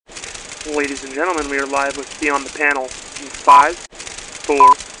Ladies and gentlemen, we are live with Beyond the Panel in 5,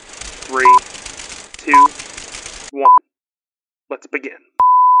 4, 3, 2, 1. Let's begin.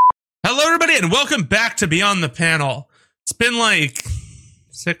 Hello, everybody, and welcome back to Beyond the Panel. It's been like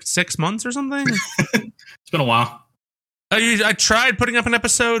six months or something. It's been a while. I tried putting up an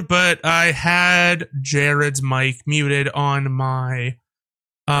episode, but I had Jared's mic muted on my,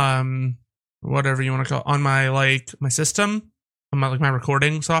 whatever you want to call it, on my my system, on my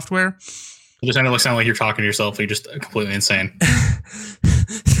recording software. You just sound like you're talking to yourself. You're just completely insane.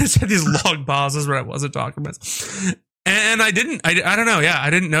 Just had these long pauses where I wasn't talking about. And I don't know. Yeah, I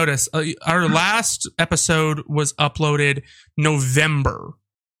didn't notice. Our last episode was uploaded November.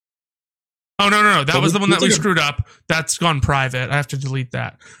 Oh, no. That was the one that we screwed up. That's gone private. I have to delete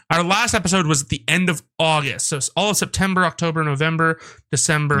that. Our last episode was at the end of August. So it's all of September, October, November,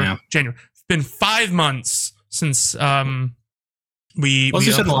 December, January. It's been 5 months since we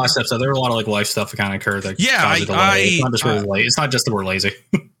just in the last episode, there were a lot of life stuff that kind of occurred. It's not just that we're lazy.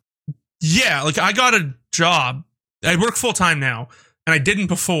 Yeah, I got a job. I work full time now, and I didn't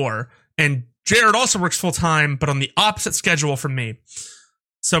before. And Jared also works full time, but on the opposite schedule from me.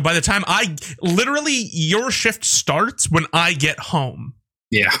 So by the time your shift starts when I get home.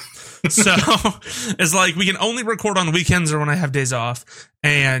 Yeah. So it's we can only record on weekends or when I have days off,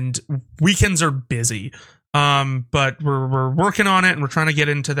 and weekends are busy. But we're working on it, and we're trying to get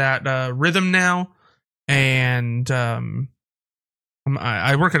into that rhythm now. And I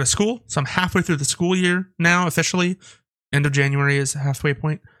work at a school, so I'm halfway through the school year now officially. End of January is the halfway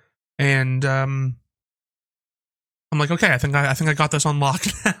point, and I'm like, okay, I think I got this on lock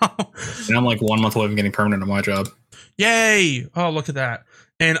now. And I'm 1 month away from getting permanent at my job. Yay! Oh, look at that.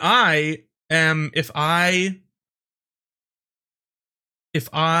 And I am if I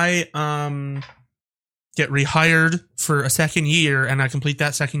get rehired for a second year and I complete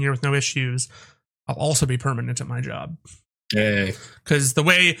that second year with no issues, I'll also be permanent at my job. Yay. Because the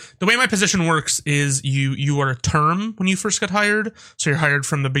way my position works is you are a term when you first get hired. So you're hired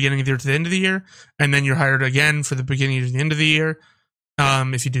from the beginning of the year to the end of the year, and then you're hired again for the beginning to the end of the year.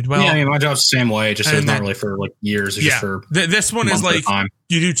 If you did well. Yeah, I mean, my job's the same way. Just it's not really for years. It's just for this one is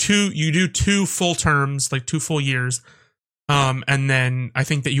you do two full terms, 2 full years. And then I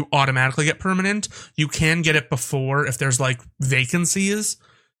think that you automatically get permanent. You can get it before if there's vacancies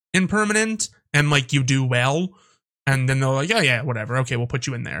in permanent and you do well. And then they're yeah, whatever. Okay, we'll put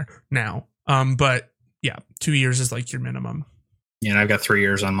you in there now. But yeah, 2 years is your minimum. Yeah, and I've got 3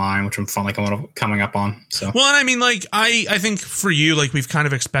 years on mine, which I'm finally coming up on. So well, and I mean, I think for you, we've kind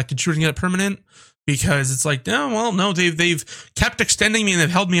of expected you to get it permanent because it's no, they've kept extending me and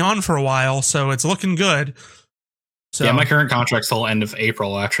they've held me on for a while, so it's looking good. So yeah, my current contract's till end of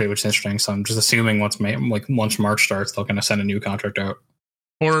April actually, which is interesting. So I'm just assuming once March starts, they'll kind of send a new contract out.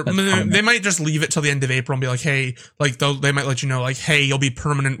 Or they might just leave it till the end of April and be hey, they might let you know, hey, you'll be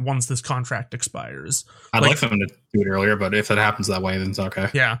permanent once this contract expires. I'd like them to do it earlier, but if it happens that way, then it's okay.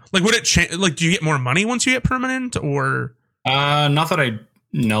 Yeah. Would it change? Do you get more money once you get permanent or? Not that I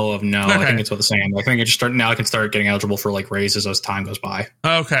know of, no. Okay. I think it's about the same. I think I can start getting eligible for raises as time goes by.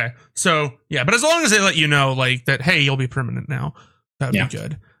 Okay. So, yeah, but as long as they let you know, that, hey, you'll be permanent now, that would be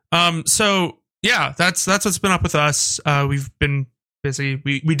good. So, yeah, that's what's been up with us. We've been busy.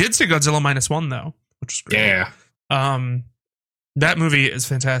 We did see Godzilla -1 though, which is great. Yeah. That movie is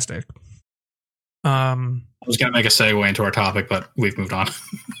fantastic. I was gonna make a segue into our topic, but we've moved on.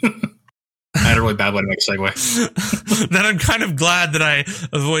 I had a really bad way to make a segue. Then I'm kind of glad that I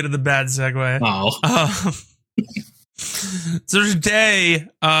avoided the bad segue. Oh. So today,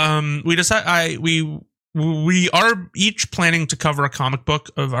 we are each planning to cover a comic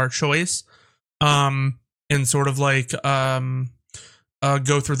book of our choice, and sort of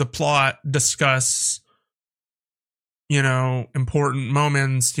go through the plot, discuss, important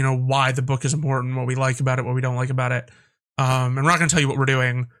moments, why the book is important, what we like about it, what we don't like about it. And we're not going to tell you what we're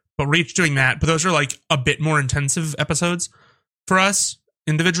doing, but we're each doing that. But those are a bit more intensive episodes for us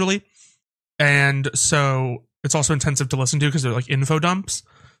individually. And so it's also intensive to listen to because they're info dumps.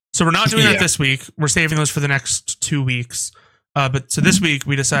 So we're not doing that this week. We're saving those for the next 2 weeks. But so this week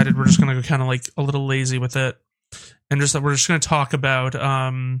we decided we're just going to go kind of a little lazy with it. And we're just going to talk about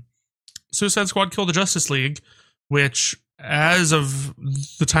Suicide Squad Kill the Justice League, which, as of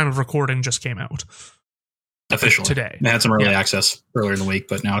the time of recording, just came out. Officially. Today. They had some early access earlier in the week,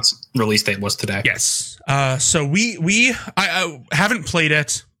 but now its release date was today. Yes. So I haven't played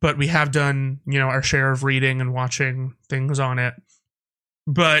it, but we have done, our share of reading and watching things on it.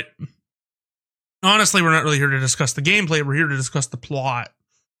 But honestly, we're not really here to discuss the gameplay. We're here to discuss the plot,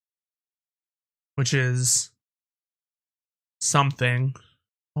 which is something.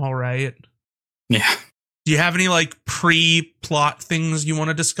 All right. Yeah. Do you have any like pre-plot things you want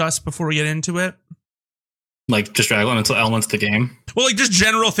to discuss before we get into it? Like just elements of the game. Well, like just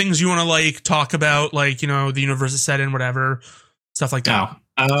general things you want to like talk about, like, you know, the universe is set in, whatever, stuff like that.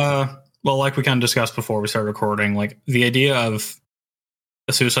 Well, like we kind of discussed before we started recording, like the idea of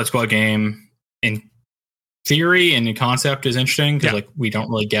a Suicide Squad game in theory and in concept is interesting because like we don't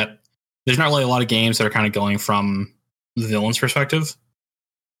really there's not really a lot of games that are kind of going from the villain's perspective.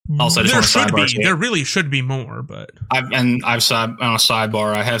 Also, there should be. There really should be more, but I've on a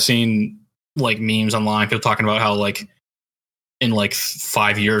sidebar, I have seen like memes online, people talking about how like in like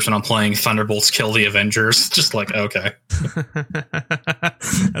 5 years when I'm playing Thunderbolts kill the Avengers, just like okay.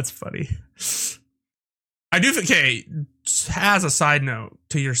 That's funny. I do think, okay, as a side note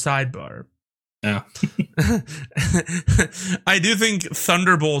to your sidebar. Yeah. I do think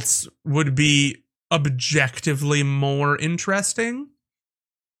Thunderbolts would be objectively more interesting.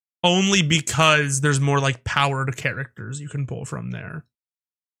 Only because there's more like powered characters you can pull from there.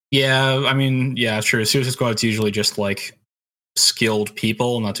 Yeah, I mean, yeah, sure. Suicide Squad's usually just like skilled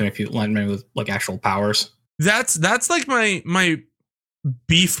people, not too many people with like actual powers. That's like my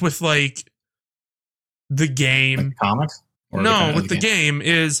beef with like the game. Like comics? No, with the game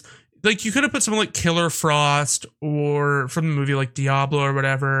is like you could have put someone like Killer Frost or from the movie like Diablo or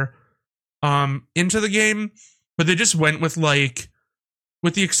whatever into the game, but they just went with like,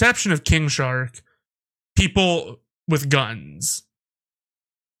 with the exception of King Shark, people with guns,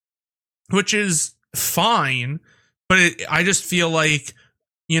 which is fine, but I just feel like,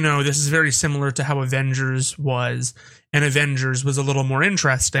 you know, this is very similar to how Avengers was, and Avengers was a little more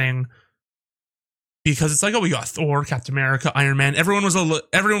interesting because it's like, oh, we got Thor, Captain America, Iron Man. Everyone was a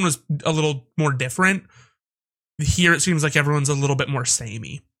little more different. Here, it seems like everyone's a little bit more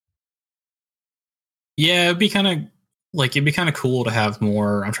samey. Yeah, it'd be kind of cool to have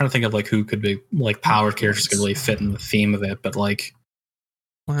more. I'm trying to think of like who could be like powered characters could really fit in the theme of it, but like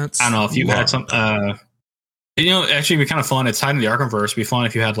I don't know if you had some. You know, actually, it'd be kind of fun. It's tied to the Arkhamverse. It'd be fun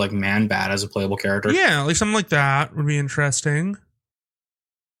if you had like Man-Bat as a playable character. Yeah, like something like that would be interesting.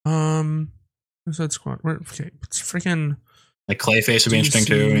 Suicide Squad. Okay, it's freaking like Clayface would be interesting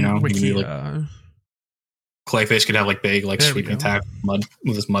too. You know, Clayface could have like big, like sweeping attack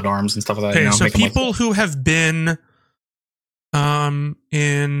with his mud arms and stuff like that. Okay, you know, so people who have been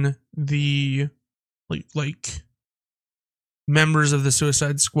in the like members of the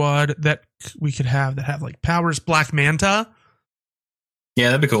Suicide Squad that we could have that have like powers. Black Manta. Yeah,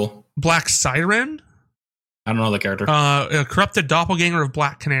 that'd be cool. Black Siren. I don't know the character. A corrupted doppelganger of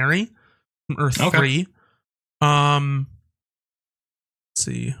Black Canary from Earth 3. Let's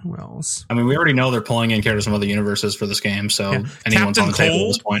see who else. I mean, we already know they're pulling in characters from other universes for this game, so anyone's Captain on the table at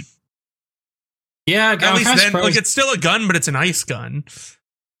this point. Yeah, at least then, like it's still a gun, but it's an ice gun.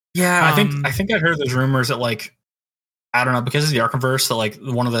 Yeah, I think I heard those rumors that like I don't know, because of the Arkhamverse, that like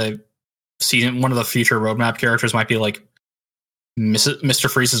one of the future roadmap characters might be like Mr.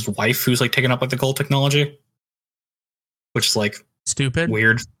 Freeze's wife, who's like taking up like the gold technology, which is like stupid,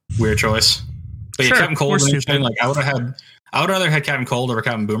 weird choice. But yeah, Captain Cold, like I would rather had Captain Cold over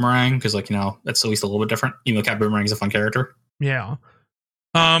Captain Boomerang because like, you know, that's at least a little bit different. Even though Captain Boomerang is a fun character. Yeah.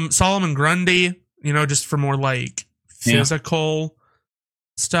 Solomon Grundy, you know, just for more like physical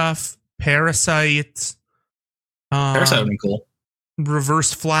stuff. Parasite. Parasite would be cool.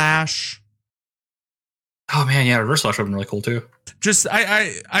 Reverse Flash. Oh man, yeah, Reverse Flash would be really cool too. Just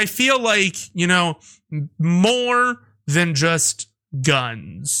I feel like, you know, more than just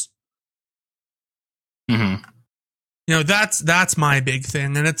guns. Mm-hmm. You know, that's my big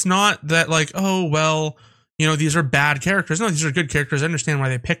thing. And it's not that like, oh well, you know, these are bad characters. No, these are good characters. I understand why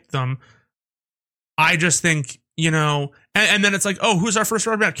they picked them. I just think, you know, and then it's like, oh, who's our first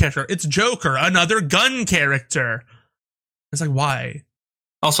roadmap character? It's Joker, another gun character. It's like, why?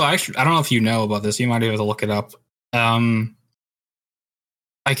 Also, I don't know if you know about this. You might be able to look it up. I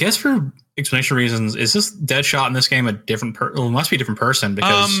guess for explanation reasons, is this Deadshot in this game a different person? Well, it must be a different person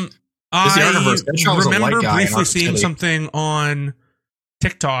because I remember briefly seeing something on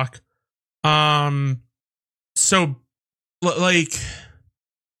TikTok. So, like,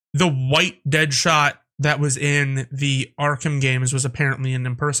 the white Deadshot that was in the Arkham games was apparently an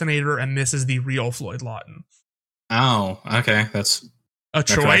impersonator, and this is the real Floyd Lawton. Oh, okay. That's a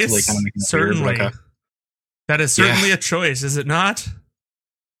choice. Certainly. Weird, okay. That is certainly a choice, is it not?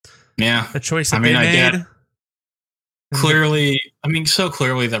 Yeah. A choice that they made. Clearly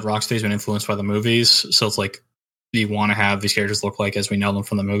that Rocksteady's been influenced by the movies, so it's like you want to have these characters look like as we know them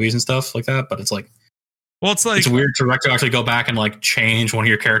from the movies and stuff like that, but it's like, well, it's like it's weird to actually go back and like change one of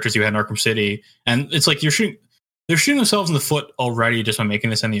your characters you had in Arkham City, and it's like you're shooting. they're shooting themselves in the foot already just by making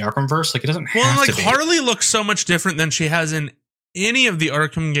this in the Arkhamverse. Like, it doesn't have Well, to like be. Harley looks so much different than she has in any of the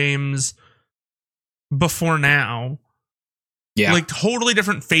Arkham games before now. Yeah. Like totally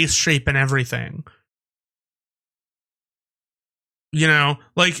different face shape and everything. You know,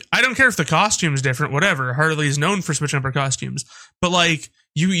 like I don't care if the costume's different, whatever. Harley's known for switching up her costumes. But like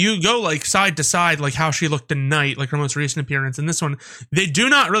you go like side to side, like how she looked in Night, like her most recent appearance, and this one, they do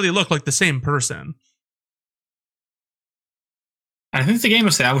not really look like the same person. I think the game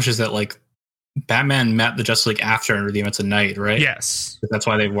establishes that like Batman met the Justice League after the events of Night, right? Yes. That's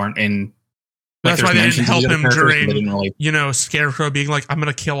why they weren't in. That's why they didn't help him during, really, you know, Scarecrow being like, I'm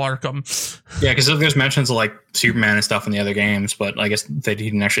going to kill Arkham. Yeah, because there's mentions of like Superman and stuff in the other games, but I guess they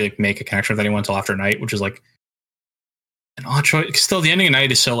didn't actually like, make a connection with anyone until after Night, which is like an odd choice. Still, the ending of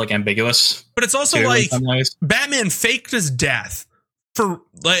Night is so like ambiguous. But it's also like Batman faked his death for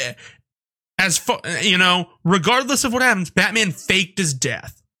like, you know, regardless of what happens, Batman faked his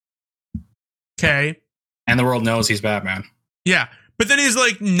death. Okay. And the world knows he's Batman. Yeah. But then he's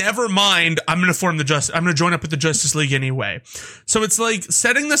like, never mind, I'm going to join up with the Justice League anyway. So it's like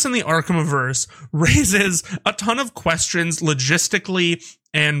setting this in the Arkhamverse raises a ton of questions logistically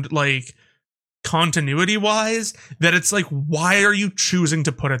and like continuity wise that it's like, why are you choosing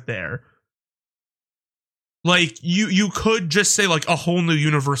to put it there? Like you could just say like a whole new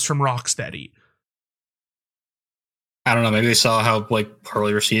universe from Rocksteady. I don't know. Maybe they saw how like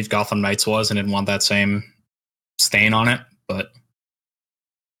poorly received Gotham Knights was and didn't want that same stain on it, but.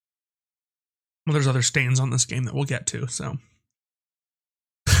 Well, there's other stains on this game that we'll get to, so.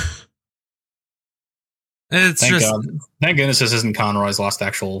 It's Thank God. Thank goodness this isn't Conroy's last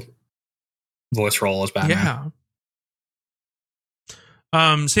actual voice role as Batman.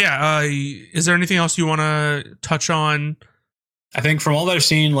 Yeah. So yeah, is there anything else you want to touch on? I think from all that I've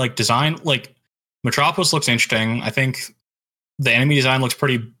seen, like design, like Metropolis looks interesting. I think the enemy design looks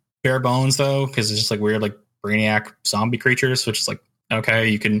pretty bare bones though, because it's just like weird, like Brainiac zombie creatures, which is like, okay,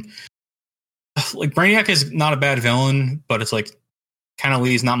 you can. Like Brainiac is not a bad villain, but it's like kind of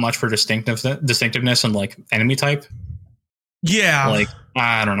leaves not much for distinctiveness and like enemy type. Yeah, like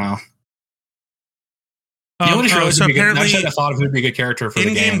I don't know. So apparently, I thought it would be a good character for the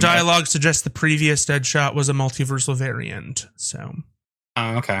game. In-game dialogue suggests the previous Deadshot was a multiversal variant. So,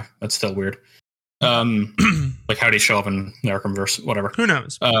 okay, that's still weird. Like how did he show up in the Arkhamverse? Whatever. Who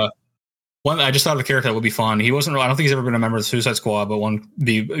knows? One, I just thought the character that would be fun. He wasn't really, I don't think he's ever been a member of the Suicide Squad, but it'd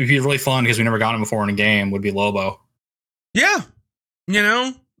be really fun because we never got him before in a game, would be Lobo. Yeah. You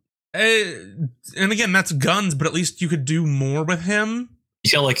know? And again, that's guns, but at least you could do more with him.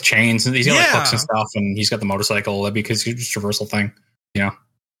 He's got like chains and he's got like hooks and stuff, and he's got the motorcycle. That'd be because it's just a traversal thing, you know?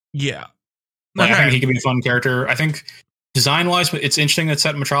 Yeah. Like, I think he could be a fun character. I think design wise, it's interesting that it's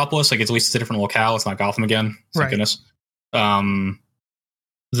set in Metropolis. Like, at least it's a different locale. It's not Gotham again. Thank goodness.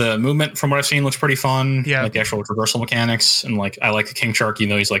 The movement, from what I've seen, looks pretty fun. Yeah, like the actual traversal mechanics, and like I like the King Shark. You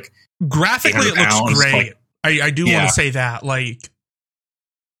know, he's like graphically, it looks great. Like, I do want to say that. Like,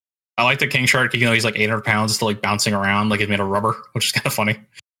 I like the King Shark. You know, he's like 800 pounds, still like bouncing around like he's made of rubber, which is kind of funny.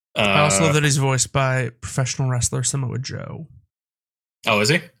 I also love that he's voiced by professional wrestler Samoa Joe. Oh, is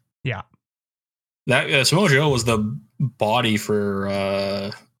he? Yeah. That Samoa Joe was the body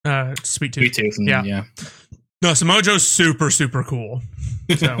for Sweet Tooth. Sweet Tooth, and, yeah. No, Samoa Joe's super cool.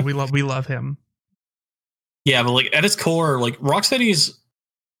 So we love him. Yeah, but like at its core, like Rocksteady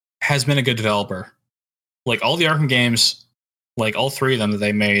has been a good developer. Like all the Arkham games, like all three of them that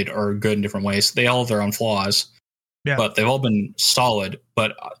they made are good in different ways. They all have their own flaws, but they've all been solid.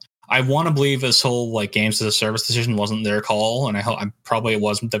 But I want to believe this whole like games as a service decision wasn't their call, and I probably it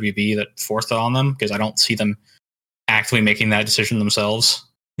wasn't WB that forced it on them, because I don't see them actively making that decision themselves.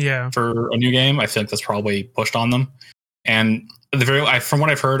 Yeah, for a new game, I think that's probably pushed on them. And from what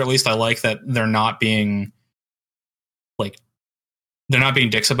I've heard, at least, I like that they're not being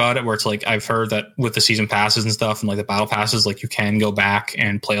dicks about it. Where it's like I've heard that with the season passes and stuff, and like the battle passes, like you can go back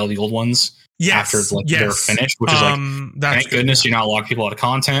and play all the old ones after they're finished, which is like thank goodness you're not locking people out of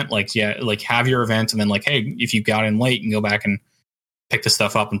content. Like like have your event, and then like hey, if you got in late, you can go back and pick the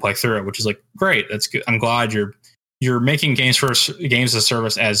stuff up and play through it, which is like great. That's good. I'm glad you're making games as a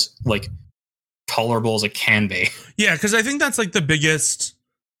service as like tolerable as it can be. Yeah, because I think that's like the biggest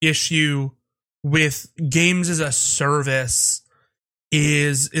issue with games as a service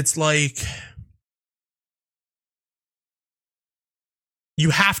is it's like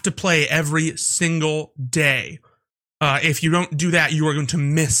you have to play every single day. If you don't do that, you are going to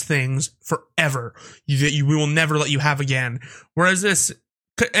miss things forever that we will never let you have again. Whereas this,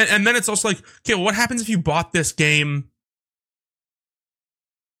 and then it's also like, okay, well, what happens if you bought this game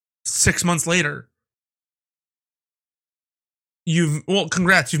 6 months later?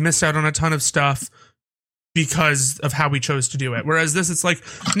 congrats, you've missed out on a ton of stuff because of how we chose to do it. Whereas this, it's like,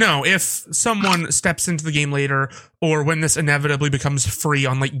 no, if someone steps into the game later, or when this inevitably becomes free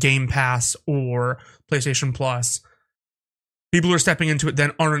on like Game Pass or PlayStation Plus, people who are stepping into it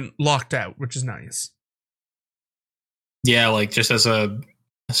then aren't locked out, which is nice. Yeah, like just as a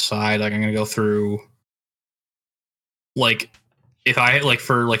aside, like I'm gonna go through, like, if I like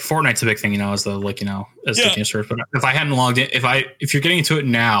for like Fortnite's a big thing, as the as the game starts. But if I hadn't logged in, if you're getting into it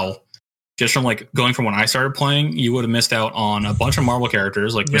now, just from like going from when I started playing, you would have missed out on a bunch of Marvel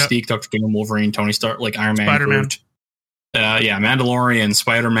characters like Mystique, Doctor Doom, Wolverine, Tony Stark, like Iron Man, Spider-Man. Mandalorian,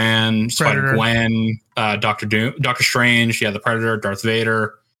 Spider-Man, Spider-Gwen, Doctor Doom, Doctor Strange, the Predator, Darth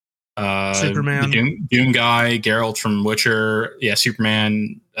Vader, Superman, the Doom guy, Geralt from Witcher,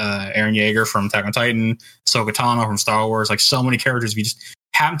 Superman, Eren Yeager from Attack on Titan, Ahsoka Tano from Star Wars. Like, so many characters. If you just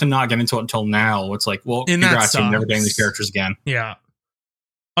happen to not get into it until now, it's like, well, congrats, you're never getting these characters again. Yeah.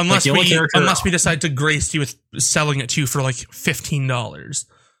 Unless we decide to grace you with selling it to you for like $15.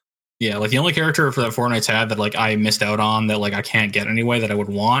 Yeah, like the only character for that Fortnite's had that like I missed out on that like I can't get anyway that I would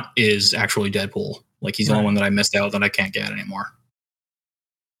want is actually Deadpool. Like, he's the only one that I missed out that I can't get anymore.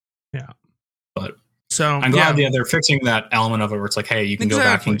 Yeah. But so I'm glad they're fixing that element of it where it's like, hey, you can go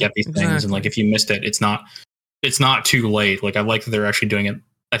back and get these things, and like if you missed it, it's not too late. Like, I like that they're actually doing it,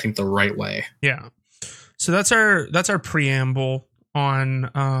 I think, the right way. Yeah. So that's our preamble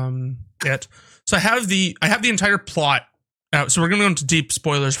on it. So I have the entire plot out. So we're going to go into deep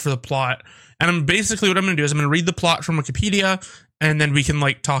spoilers for the plot. And what I'm going to do is I'm going to read the plot from Wikipedia, and then we can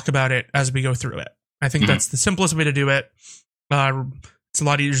like talk about it as we go through it. I think that's the simplest way to do it. It's a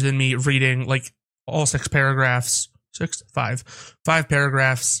lot easier than me reading like all 5 paragraphs,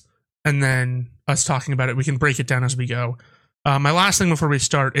 and then us talking about it. We can break it down as we go. My last thing before we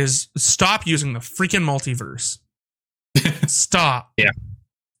start is stop using the freaking multiverse. Stop. Yeah.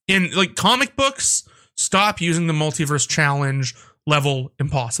 In like comic books, stop using the multiverse challenge level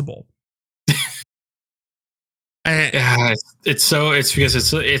impossible. It's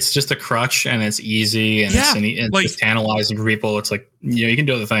because it's just a crutch, and it's easy, and it's like, just tantalizing for people. It's like, you can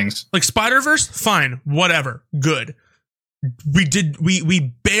do other things. Like Spider-Verse, fine, whatever, good.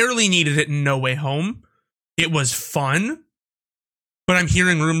 We barely needed it in No Way Home. It was fun, but I'm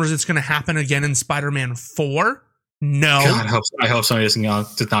hearing rumors it's going to happen again in Spider-Man 4. No, God, I hope Sony does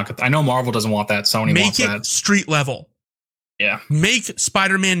not. I know Marvel doesn't want that. Sony wants that. Make it street level. Yeah, make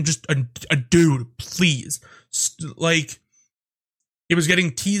Spider-Man just a dude, please. Like, it was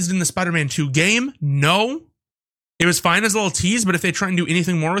getting teased in the Spider-Man 2 game. No, it was fine as a little tease, but if they try and do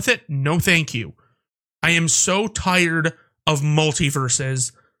anything more with it, no, thank you. I am so tired of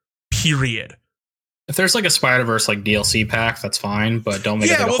multiverses. Period. If there's like a Spider-Verse like DLC pack, that's fine, but don't make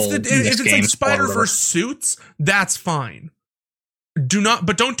it like a whole. If it's like Spider-Verse suits, that's fine.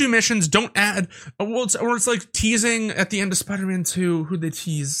 Don't do missions. Don't add. Or it's like teasing at the end of Spider-Man 2. Who'd they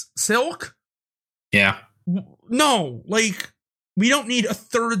tease? Silk? Yeah. No, like, we don't need a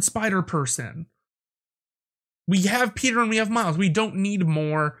third Spider person. We have Peter and we have Miles. We don't need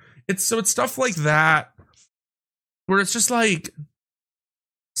more. It's stuff like that where it's just like,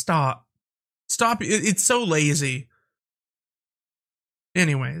 stop. It's so lazy.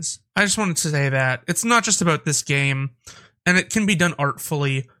 Anyways, I just wanted to say that it's not just about this game, and it can be done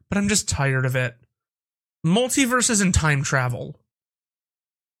artfully, but I'm just tired of it. Multiverses and time travel.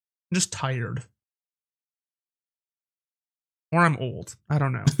 I'm just tired. Or I'm old. I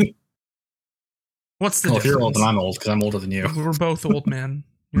don't know. What's the difference? If you're old, then I'm old, because I'm older than you. We're both old men.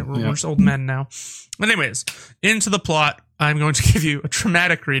 We're just old men now. Anyways, into the plot. I'm going to give you a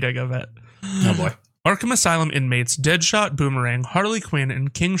traumatic reading of it. Oh boy. Arkham Asylum inmates Deadshot, Boomerang, Harley Quinn,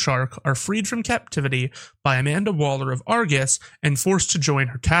 and King Shark are freed from captivity by Amanda Waller of Argus and forced to join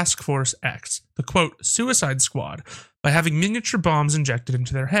her Task Force X, the quote, Suicide Squad, by having miniature bombs injected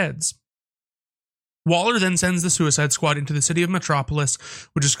into their heads. Waller then sends the Suicide Squad into the city of Metropolis,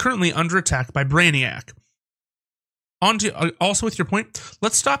 which is currently under attack by Brainiac. Also with your point,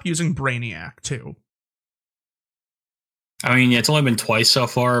 let's stop using Brainiac, too. I mean, it's only been twice so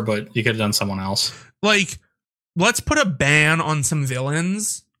far, but you could have done someone else. Like, let's put a ban on some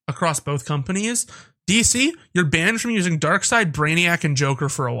villains across both companies. DC, you're banned from using Darkseid, Brainiac, and Joker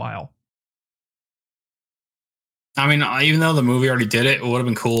for a while. I mean, even though the movie already did it, it would have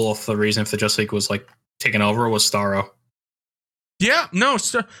been cool if the reason if the Justice League was like taken over was Starro. Yeah, no,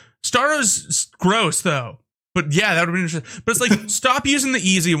 Starro's gross though. But yeah, that would be interesting. But it's like, stop using the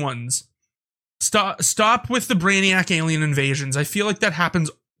easy ones. Stop with the Brainiac alien invasions. I feel like that happens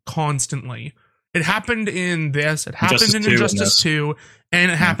constantly. It happened in this, it happened in Injustice 2, and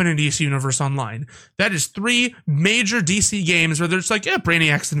it happened in DC Universe Online. That is 3 major DC games where they're just like, yeah,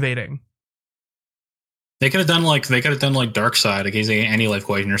 Brainiac's invading. They could have done like Darkseid, like he's an anti-life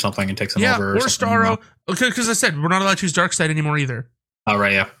equation or something, and takes him over. Or Starro. Because I said we're not allowed to use Darkseid anymore either. Oh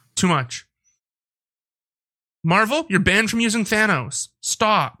right, yeah. Too much. Marvel, you're banned from using Thanos.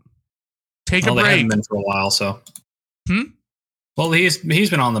 Stop. Take a break. They haven't been for a while, so. Well, he's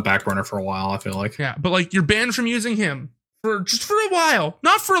been on the back burner for a while, I feel like. Yeah, but like you're banned from using him for a while,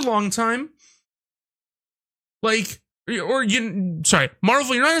 not for a long time. Like,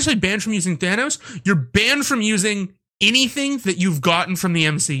 Marvel, you're not necessarily banned from using Thanos. You're banned from using anything that you've gotten from the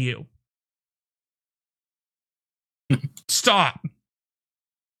MCU. Stop.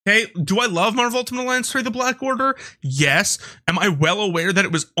 Okay, do I love Marvel Ultimate Alliance 3: The Black Order? Yes. Am I well aware that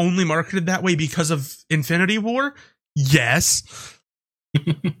it was only marketed that way because of Infinity War? Yes.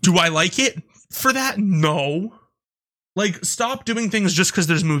 Do I like it for that? No. Like, stop doing things just because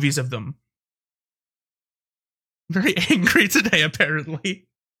there's movies of them. I'm very angry today, apparently.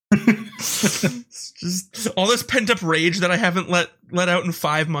 It's just all this pent-up rage that I haven't let out in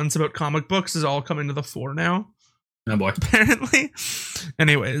 5 months about comic books is all coming to the fore now. Oh boy. Apparently.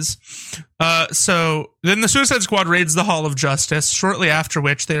 Anyways. So then the Suicide Squad raids the Hall of Justice, shortly after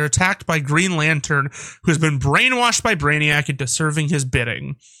which they are attacked by Green Lantern, who has been brainwashed by Brainiac into serving his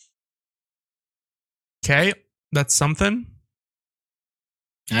bidding. Okay, that's something.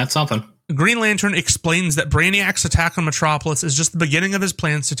 That's something. Green Lantern explains that Brainiac's attack on Metropolis is just the beginning of his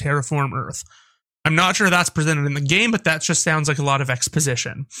plans to terraform Earth. I'm not sure that's presented in the game, but that just sounds like a lot of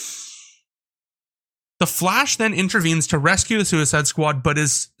exposition. The Flash then intervenes to rescue the Suicide Squad, but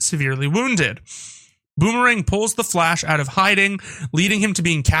is severely wounded. Boomerang pulls the Flash out of hiding, leading him to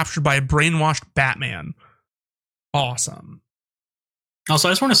being captured by a brainwashed Batman. Awesome. Also,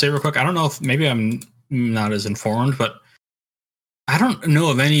 I just want to say real quick, I don't know if maybe I'm not as informed, but I don't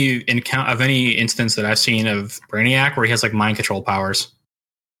know of any instance that I've seen of Brainiac where he has like mind control powers.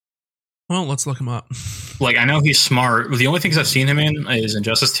 Well, let's look him up. Like, I know he's smart. The only things I've seen him in is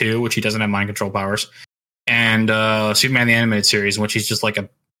Injustice 2, which he doesn't have mind control powers, and Superman the Animated Series, in which he's just like a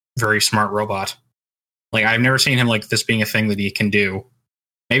very smart robot. Like, I've never seen him like this being a thing that he can do.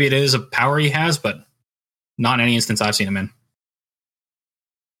 Maybe it is a power he has, but not in any instance I've seen him in.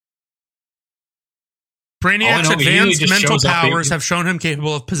 Brainiac's advanced mental powers have shown him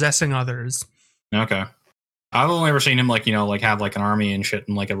capable of possessing others. Okay. I've only ever seen him like, you know, like have like an army and shit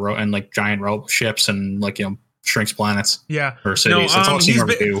and like and like giant rope ships and like, you know, shrinks planets. Yeah. Or cities. That's all I've seen him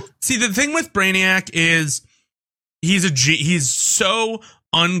do. See, the thing with Brainiac is he's so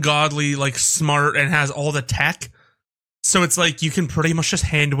ungodly, like smart and has all the tech. So it's like you can pretty much just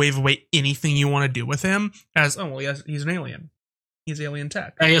hand wave away anything you want to do with him as, oh, well, he's an alien. He's alien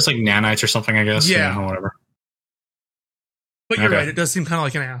tech. Yeah, he has like nanites or something, I guess. Yeah. You know, whatever. But you're right. It does seem kind of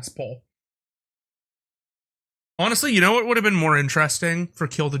like an ass pull. Honestly, you know what would have been more interesting for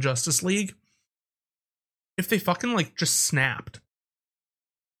Kill the Justice League? If they fucking, like, just snapped.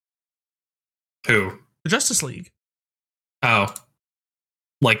 Who? The Justice League. Oh.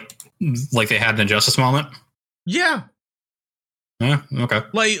 Like they had an Injustice moment? Yeah. Yeah, okay.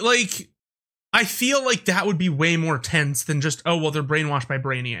 Like, I feel like that would be way more tense than just, oh, well, they're brainwashed by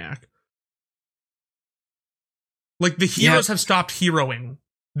Brainiac. Like, the heroes have stopped heroing.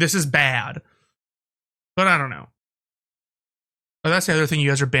 This is bad. But I don't know. But that's the other thing you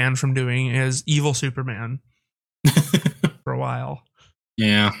guys are banned from doing is evil Superman. For a while.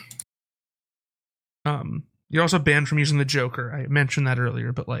 Yeah. You're also banned from using the Joker. I mentioned that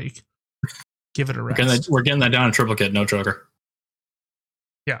earlier, but like, give it a rest. We're getting that down in triplicate, no Joker.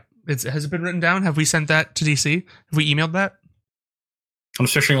 Yeah. Has it been written down? Have we sent that to DC? Have we emailed that? I'm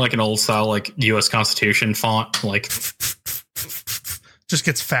just picturing like an old style, like US Constitution font, like just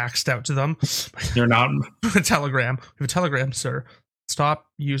gets faxed out to them. You're not a telegram. We have a telegram, sir. Stop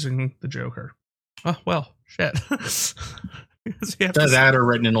using the Joker. Oh, well, shit. That are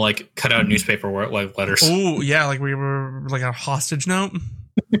written in like cut out newspaper like letters. Oh, yeah, like we were like a hostage note.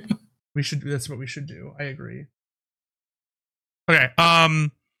 That's what we should do. I agree. Okay.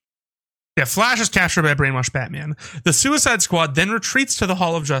 Yeah, Flash is captured by a brainwashed Batman. The Suicide Squad then retreats to the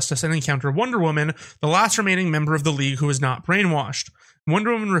Hall of Justice and encounter Wonder Woman, the last remaining member of the League who is not brainwashed.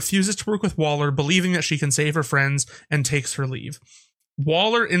 Wonder Woman refuses to work with Waller, believing that she can save her friends, and takes her leave.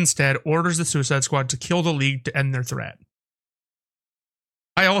 Waller instead orders the Suicide Squad to kill the League to end their threat.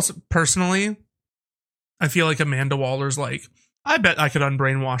 I also, personally, I feel like Amanda Waller's like, I bet I could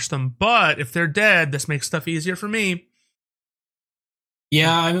unbrainwash them, but if they're dead, this makes stuff easier for me.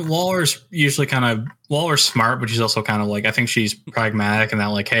 Yeah, I mean, Waller's usually Waller's smart, but she's also kind of like, I think she's pragmatic and that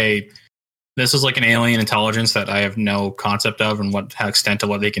like, hey, this is like an alien intelligence that I have no concept of and how extent of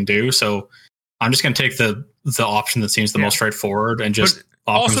what they can do. So I'm just going to take the option that seems the most straightforward and just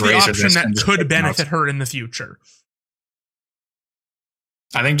also the option that could benefit her in the future.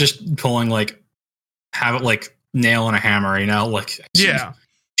 I think just pulling have it like nail and a hammer,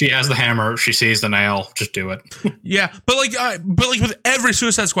 she has the hammer, she sees the nail, just do it. Yeah, but with every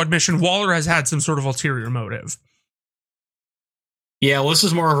Suicide Squad mission, Waller has had some sort of ulterior motive. Yeah, well, this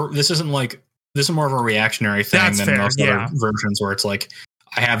is more of a reactionary thing than most other versions where it's like,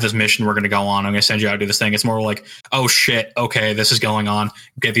 I have this mission we're going to go on. I'm going to send you out to do this thing. It's more like, oh shit, okay, this is going on.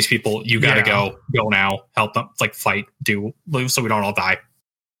 Get these people. You got to go now. Help them, fight, so we don't all die.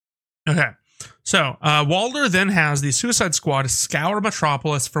 Okay. So, Waller then has the Suicide Squad scour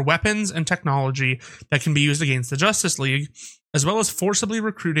Metropolis for weapons and technology that can be used against the Justice League, as well as forcibly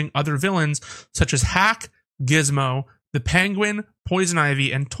recruiting other villains such as Hack, Gizmo, the Penguin, Poison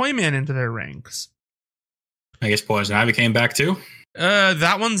Ivy, and Toyman into their ranks. I guess Poison Ivy came back too?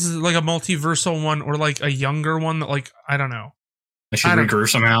 That one's like a multiversal one or like a younger one that I don't know. She regrew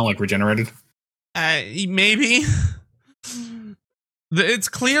somehow, regenerated? Maybe. It's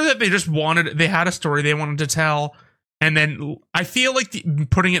clear that they had a story they wanted to tell, and then I feel like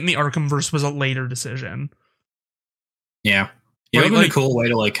putting it in the Arkhamverse was a later decision. Yeah. It would be a cool way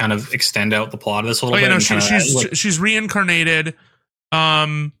to kind of extend out the plot of this a little bit. No, she's reincarnated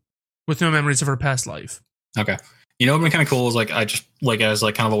with no memories of her past life. Okay. You know what would be kind of cool is I just as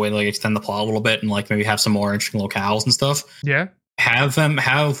kind of a way to extend the plot a little bit and maybe have some more interesting locales and stuff. Yeah. Have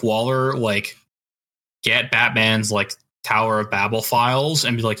Waller get Batman's Tower of Babel files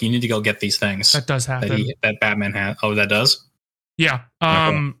and be like, you need to go get these things. That does happen. That Batman had. Oh, that does? Yeah.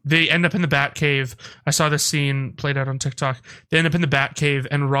 They end up in the Batcave. I saw this scene played out on TikTok. They end up in the Batcave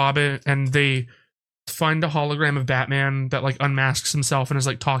and Robin, and they find a hologram of Batman that unmasks himself and is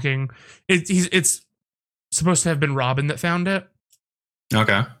talking. It's supposed to have been Robin that found it.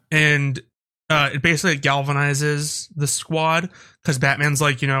 Okay. And it basically galvanizes the squad because Batman's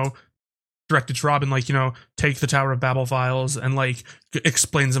directed to Robin, take the Tower of Babel files and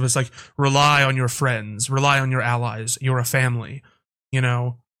explains them as rely on your friends, rely on your allies, you're a family,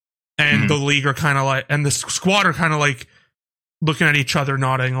 and the League are kind of and the squad are kind of looking at each other,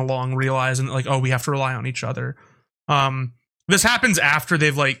 nodding along, realizing that oh, we have to rely on each other. This happens after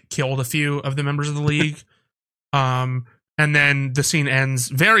they've killed a few of the members of the League. And then the scene ends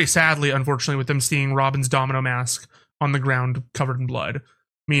very sadly, unfortunately, with them seeing Robin's domino mask on the ground covered in blood.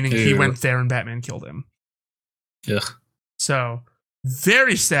 Meaning he went there and Batman killed him. Ugh. So,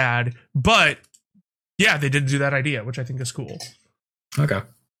 very sad. But, yeah, they did do that idea, which I think is cool. Okay.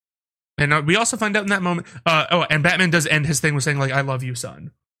 And we also find out in that moment... and Batman does end his thing with saying, I love you,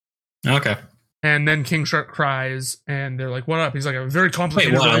 son. Okay. And then King Shark cries, and they're like, what up? He's like, a very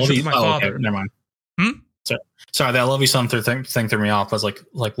complicated relationship with my father. Okay. Never mind. Sorry, that I love you, son thing threw me off. I was like,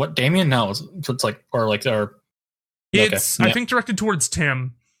 what? Damien? No. It's It's, I think, directed towards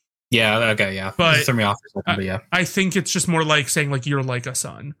Tim. Yeah, okay, yeah. But it threw me off for a second, but yeah. I think it's just more saying, you're like a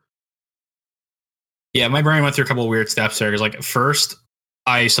son. Yeah, my brain went through a couple of weird steps there. Because, first,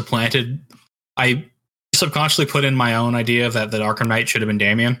 I subconsciously put in my own idea of that Arkham Knight should have been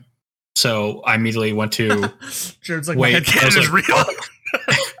Damien. So I immediately went to... Jared's my head canon is real.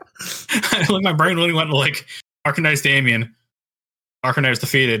 My brain really went to, Arkham Knight's Damien. Arkham Knight is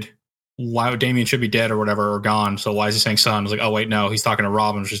defeated. Why Damien should be dead or whatever or gone. So why is he saying son? I was like, oh wait, no, he's talking to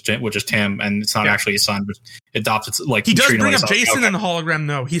Robin, which is Tim, and it's not actually his son, but adopted. He does bring up Jason in the hologram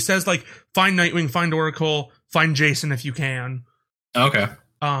though. He says find Nightwing, find Oracle, find Jason if you can. Okay.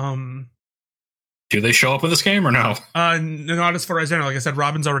 Do they show up in this game or no? Not as far as I know. Like I said,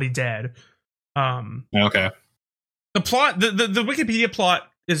 Robin's already dead. Okay. The plot, the Wikipedia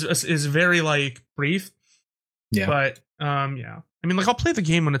plot is very brief. Yeah. But yeah. I mean, I'll play the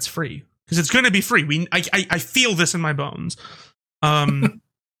game when it's free because it's going to be free. I feel this in my bones. Put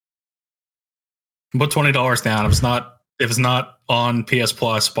 $20 down. If it's not on PS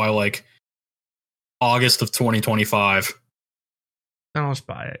Plus by August of 2025. Then I'll just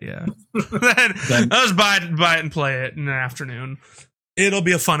buy it. Yeah. then I'll just buy it and play it in the afternoon. It'll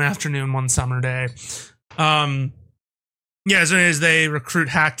be a fun afternoon one summer day. Yeah, as soon as they recruit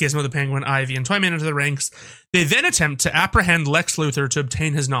Hack, Gizmo the Penguin, Ivy, and Toyman into the ranks, they then attempt to apprehend Lex Luthor to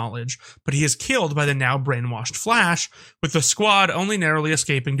obtain his knowledge, but he is killed by the now brainwashed Flash, with the squad only narrowly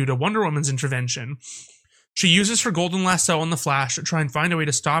escaping due to Wonder Woman's intervention. She uses her golden lasso on the Flash to try and find a way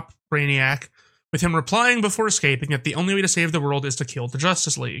to stop Brainiac, with him replying before escaping that the only way to save the world is to kill the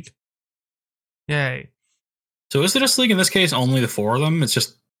Justice League. Yay. So is the Justice League in this case only the four of them? It's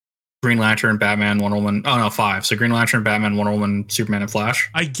just Green Lantern, Batman, Wonder Woman. Oh no, 5. So Green Lantern, Batman, Wonder Woman, Superman, and Flash.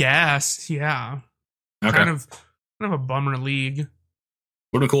 I guess, yeah. Okay. Kind of a bummer league.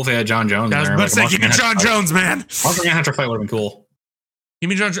 Would have been cool if they had John Jones. I was about to say, give me John Jones, man. Martian Manhunter fight would have been cool. Give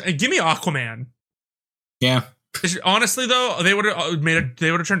me Aquaman. Yeah. Honestly, though, they would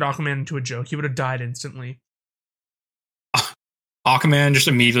have turned Aquaman into a joke. He would have died instantly. Aquaman just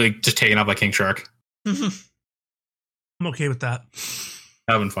immediately just taken out by King Shark. I'm okay with that.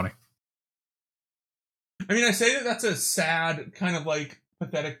 That would have been funny. I mean, I say that that's a sad, kind of like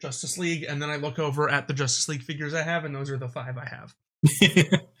pathetic Justice League, and then I look over at the Justice League figures I have, and those are the 5 I have.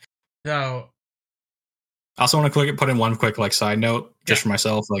 So, I also want to put in one quick like side note, just for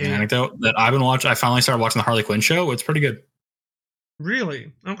myself, like an anecdote that I've been watching. I finally started watching the Harley Quinn show. It's pretty good.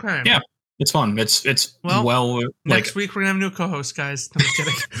 Really? Okay. Yeah, it's fun. It's well next week we're gonna have a new co-host, guys. No, I'm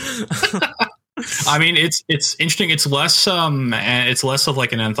kidding. I mean, it's interesting. It's less of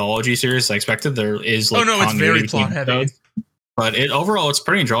like an anthology series as I expected. There is like it's very plot heavy. But overall it's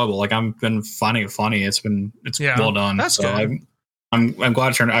pretty enjoyable. Like I've been finding it funny. It's well done. That's good. I'm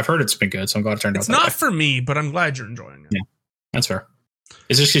glad it turned. I've heard it's been good, so I'm glad it turned out. It's not for me, but I'm glad you're enjoying it. Yeah, that's fair.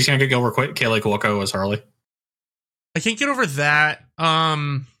 Is this just gonna get over quick? Kaylee Cuoco as Harley. I can't get over that.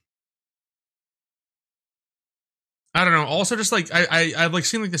 I don't know. Also, just like I've like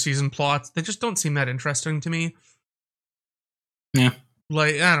seen like the season plots. They just don't seem that interesting to me. Yeah.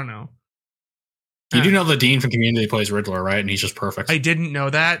 Like I don't know. You do know the Dean from Community plays Riddler, right? And he's just perfect. I didn't know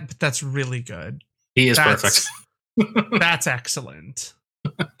that, but that's really good. He is perfect. That's excellent.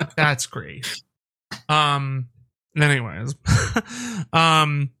 That's great. Anyways.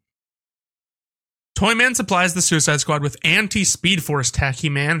 Toyman supplies the Suicide Squad with anti-Speed Force tech he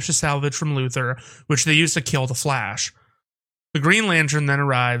managed to salvage from Luthor, which they used to kill the Flash. The Green Lantern then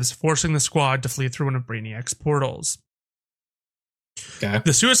arrives, forcing the squad to flee through one of Brainiac's portals. Okay.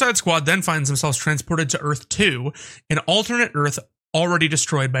 The Suicide Squad then finds themselves transported to Earth 2, an alternate Earth already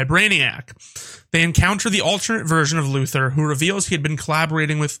destroyed by Brainiac. They encounter the alternate version of Luthor, who reveals he had been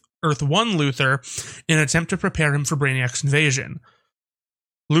collaborating with Earth 1 Luthor in an attempt to prepare him for Brainiac's invasion.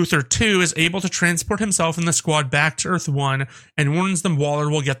 Luthor 2 is able to transport himself and the squad back to Earth 1 and warns them Waller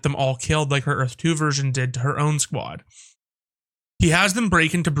will get them all killed like her Earth 2 version did to her own squad. He has them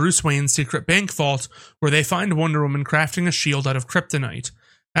break into Bruce Wayne's secret bank vault, where they find Wonder Woman crafting a shield out of kryptonite.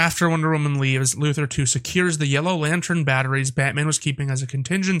 After Wonder Woman leaves, Luthor 2 secures the Yellow Lantern batteries Batman was keeping as a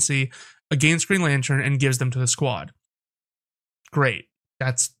contingency against Green Lantern and gives them to the squad. Great.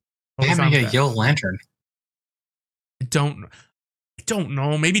 That's having a Yellow Lantern. I don't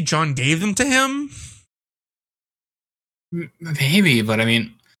know. Maybe John gave them to him? Maybe, but I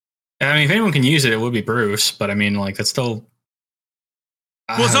mean, if anyone can use it, it would be Bruce. But I mean, like, that's still.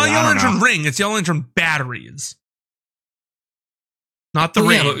 Well, it's not Yellow Lantern ring. It's Yellow Lantern batteries. Not the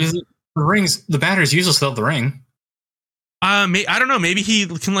ring. Yeah, the rings, the battery's useless without the ring. I don't know. Maybe he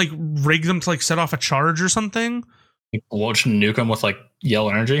can like rig them to like set off a charge or something. Like, launch and nuke them with like yellow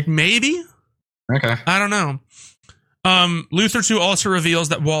energy. Maybe. Okay. I don't know. Luthor 2 also reveals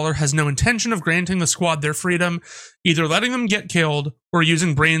that Waller has no intention of granting the squad their freedom, either letting them get killed or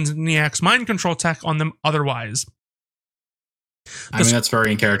using Brainiac's mind control tech on them otherwise. I mean, that's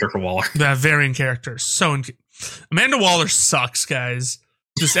very in character for Waller. That very in character. Amanda Waller sucks, guys.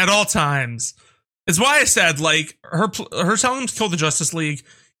 Just at all times. It's why I said, like, her telling them to kill the Justice League,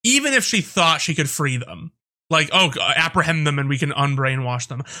 even if she thought she could free them. Like, apprehend them and we can unbrainwash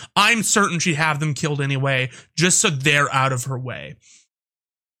them. I'm certain she'd have them killed anyway, just so they're out of her way.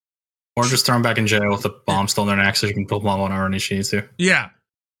 Or just throw them back in jail with a bomb still in their neck so you can pull them on her if she needs to. Yeah.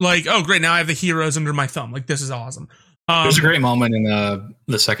 Like, oh, great, now I have the heroes under my thumb. Like, this is awesome. There's a great moment in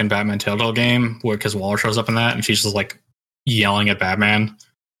the second Batman Telltale game where, because Waller shows up in that, and she's just, like, yelling at Batman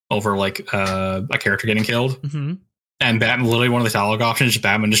over, like, a character getting killed. Mm-hmm. And Batman, literally one of the dialogue options,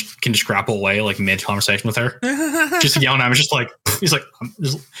 Batman can just grapple away, like, mid-conversation with her. Just yelling at him. It's just like, he's like,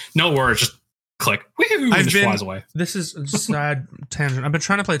 no words, just click. Woo, and just flies away. This is a sad tangent. I've been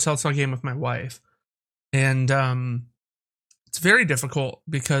trying to play a Telltale game with my wife. And it's very difficult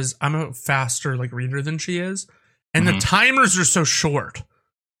because I'm a faster, like, reader than she is. And the timers are so short.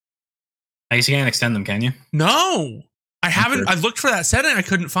 I guess you can't extend them, can you? No. I haven't. I looked for that setting. I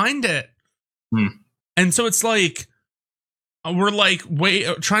couldn't find it. And so it's like, we're like,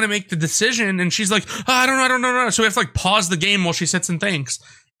 trying to make the decision. And she's like, I don't know. So we have to like pause the game while she sits and thinks.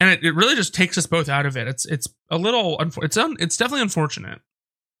 And it really just takes us both out of it. It's a little, it's definitely unfortunate.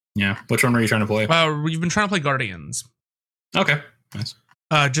 Yeah. Which one were you trying to play? We've been trying to play Guardians. Okay. Nice.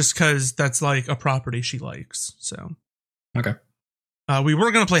 Just because that's like a property she likes. So. Okay. We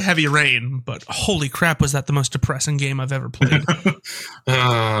were going to play Heavy Rain, but holy crap, was that the most depressing game I've ever played.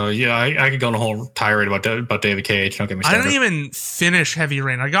 Yeah, I could go on a whole tirade about David Cage. Don't get me started. I didn't even finish Heavy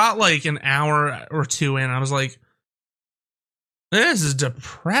Rain. I got like an hour or two in. I was like, this is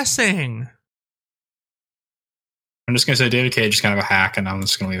depressing. I'm just going to say David Cage is kind of a hack, and I'm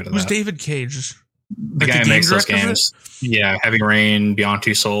just going to leave it at Who's that. David Cage? The guy who makes those games. Yeah, Heavy Rain, Beyond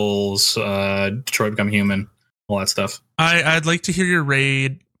Two Souls, Detroit Become Human, all that stuff. I'd like to hear your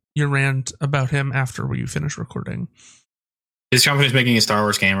rant about him after we finish recording. His company's making a Star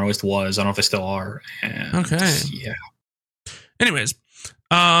Wars game, or at least was. I don't know if they still are. And okay. Yeah. Anyways,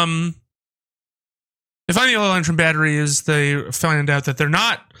 they find the yellow line from Battery is they find out that they're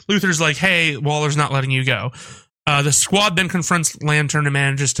not. Luther's like, hey, Waller's not letting you go. The squad then confronts Lantern and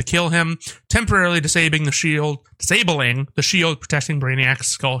manages to kill him, temporarily disabling the shield protecting Brainiac's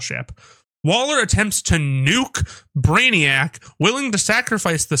skull ship. Waller attempts to nuke Brainiac, willing to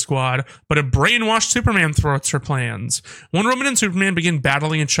sacrifice the squad, but a brainwashed Superman thwarts her plans. Wonder Woman and Superman begin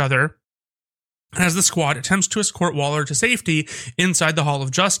battling each other as the squad attempts to escort Waller to safety inside the Hall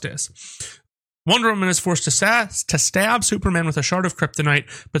of Justice. Wonder Woman is forced to stab Superman with a shard of kryptonite,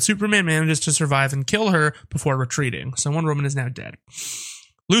 but Superman manages to survive and kill her before retreating. So Wonder Woman is now dead.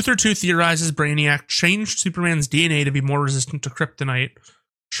 Luthor 2 theorizes Brainiac changed Superman's DNA to be more resistant to kryptonite.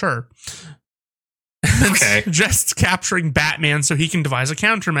 Sure. Okay. Just capturing Batman so he can devise a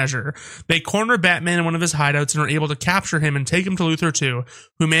countermeasure. They corner Batman in one of his hideouts and are able to capture him and take him to Luthor 2,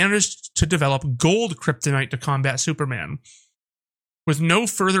 who managed to develop gold kryptonite to combat Superman. With no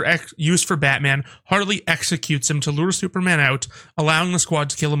further use for Batman, Harley executes him to lure Superman out, allowing the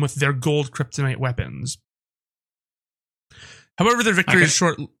squad to kill him with their gold kryptonite weapons. However, their victory is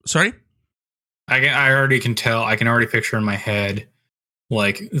short. Sorry? I already can tell. I can already picture in my head,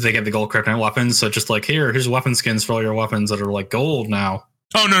 like, they get the gold kryptonite weapons. So just like, here's weapon skins for all your weapons that are like gold now.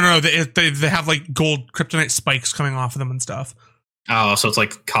 Oh, no. They have like gold kryptonite spikes coming off of them and stuff. Oh, so it's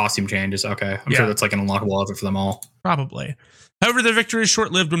like costume changes. Okay. I'm sure that's like an unlockable outfit for them all. Probably. However, their victory is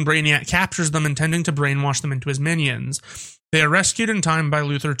short-lived when Brainiac captures them, intending to brainwash them into his minions. They are rescued in time by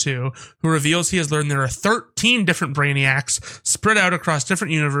Luthor 2, who reveals he has learned there are 13 different Brainiacs spread out across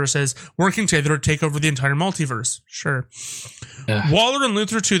different universes, working together to take over the entire multiverse. Sure. Waller and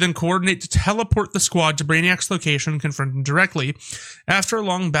Luthor 2 then coordinate to teleport the squad to Brainiac's location and confront him directly. After a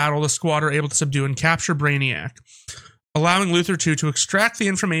long battle, the squad are able to subdue and capture Brainiac, allowing Luthor 2 to extract the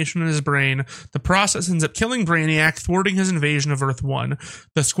information in his brain. The process ends up killing Brainiac, thwarting his invasion of Earth 1.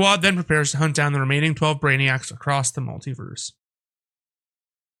 The squad then prepares to hunt down the remaining 12 Brainiacs across the multiverse.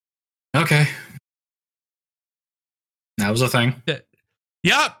 Okay. That was a thing.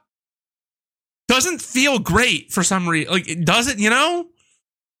 Yep. Doesn't feel great for some reason. Like, it doesn't, you know?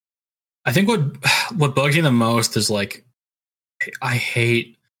 I think what bugs me the most is, like, I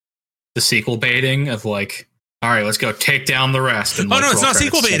hate the sequel baiting of, like, all right, let's go take down the rest. And no, it's not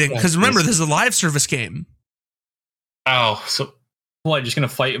sequel baiting, because remember, this is a live service game. Oh, so what, just going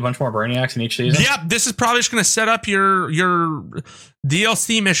to fight a bunch more Brainiacs in each season? Yep, this is probably just going to set up your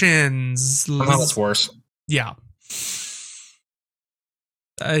DLC missions. Somehow that's worse. Yeah.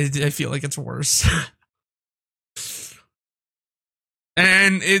 I feel like it's worse.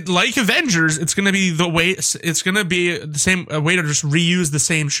 And it, like Avengers, it's going to be the same way to just reuse the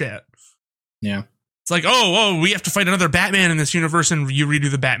same shit. Yeah. It's like, we have to fight another Batman in this universe, and you redo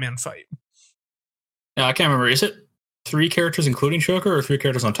the Batman fight. Yeah, I can't remember. Is it 3 characters including Joker, or 3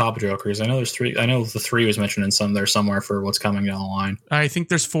 characters on top of Joker? I know there's 3. I know the 3 was mentioned in some there somewhere for what's coming down the line. I think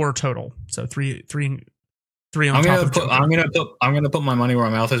there's 4 total. So three on top of Joker. I'm gonna put my money where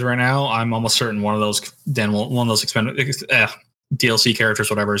my mouth is right now. I'm almost certain one of those DLC characters,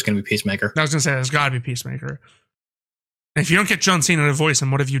 whatever, is going to be Peacemaker. I was gonna say there's got to be Peacemaker. And if you don't get John Cena to voice him,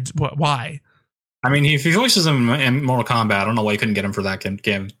 what have you? Why? I mean, if he voices him in Mortal Kombat, I don't know why you couldn't get him for that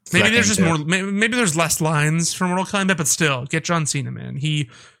game. Maybe there's just more. Maybe there's less lines for Mortal Kombat, but still, get John Cena, man. I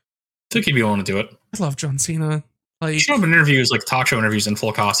think he'd be willing to do it. I love John Cena. Like, he showed up in interviews, like talk show interviews, in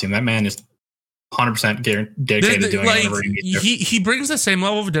full costume. That man is 100% dedicated to doing whatever he needs to. He brings the same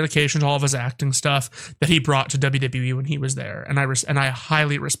level of dedication to all of his acting stuff that he brought to WWE when he was there, and I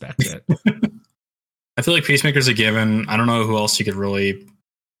highly respect it. I feel like Peacemaker's a given. I don't know who else you could really.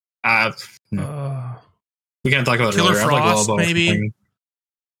 We can't talk about Killer Frost, maybe.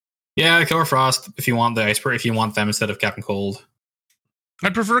 Yeah, Killer Frost. If you want the Iceberg, if you want them instead of Captain Cold,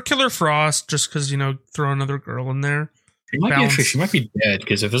 I'd prefer Killer Frost just because throw another girl in there. She might be dead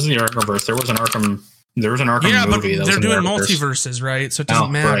because if this is the Arkhamverse, there was an Arkham movie. But they're doing multiverses, right? So it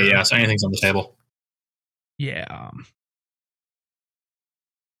doesn't matter. Right, yeah, so anything's on the table. Yeah.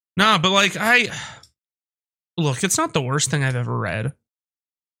 No, but look, it's not the worst thing I've ever read.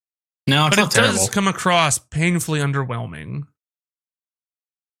 No, it's but not it terrible. does come across painfully underwhelming.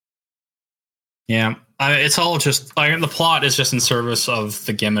 Yeah, it's all just the plot is just in service of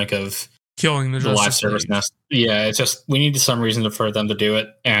the gimmick of Killing the live Justice service League. nest. Yeah, it's just we need some reason for them to do it,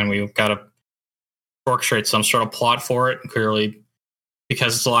 and we've got to orchestrate some sort of plot for it. Clearly,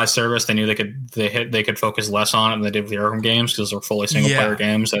 because it's a live service, they knew they could focus less on it than they did with the Arkham games because they're fully single player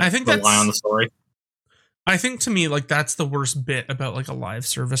games that I think rely on the story. I think to me, like, that's the worst bit about like a live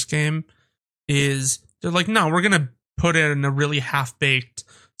service game is they're like, no, we're gonna put in a really half baked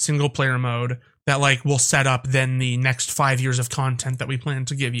single player mode that like will set up then the next 5 years of content that we plan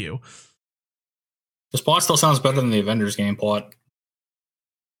to give you. The plot still sounds better than the Avengers game plot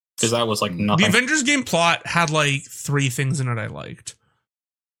because that was like nothing. The Avengers game plot had like 3 things in it I liked.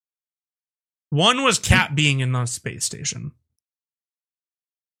 One was Cap being in the space station.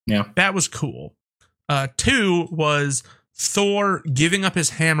 Yeah, that was cool. 2 was Thor giving up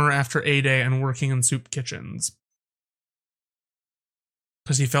his hammer after A-Day and working in soup kitchens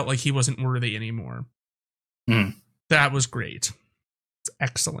because he felt like he wasn't worthy anymore. That was great. It's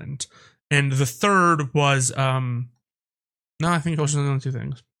excellent. And the third was no, I think those are the only 2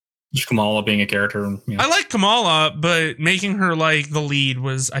 things. Just Kamala being a character. You know. I like Kamala, but making her like the lead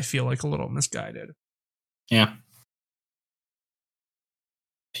was, I feel like, a little misguided. Yeah.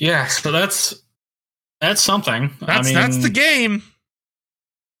 Yeah, so that's something. That's the game.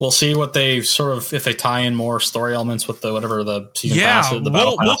 We'll see what they sort of, if they tie in more story elements with the whatever the season yeah, pass.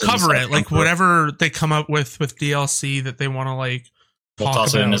 We'll cover it. Like whatever they come up with DLC that they want to like. We'll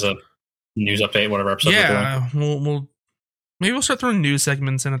toss it in as a news update, whatever episode. Yeah, we'll maybe we'll start throwing news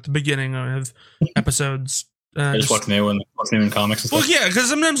segments in at the beginning of episodes. Just what's new in comics and stuff. Well, yeah, because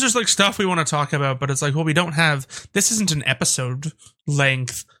sometimes there's like stuff we want to talk about, but it's like, well, we don't have. This isn't an episode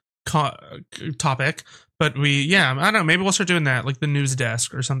length topic, but I don't know. Maybe we'll start doing that, like the news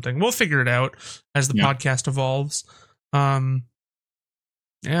desk or something. We'll figure it out as the podcast evolves. Yeah,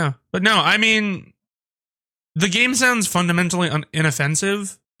 but no, I mean, the game sounds fundamentally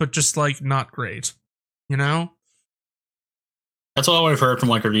inoffensive, but just like not great. You know. That's all I've heard from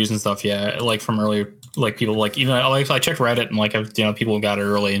like reviews and stuff. Yeah, like from earlier, like people like even like I checked Reddit and like people got it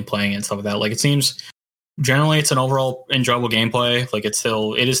early and playing it and stuff like that. Like it seems generally it's an overall enjoyable gameplay. Like it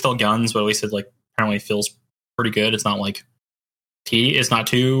is still guns, but at least it like apparently feels pretty good. It's not like it's not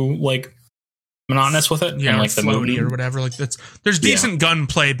too like monotonous with it. Yeah, and, like the floaty or whatever. Like there's decent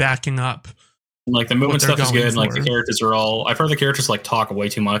gunplay backing up. Like the movement stuff is good. And, like the characters are all. I've heard the characters like talk way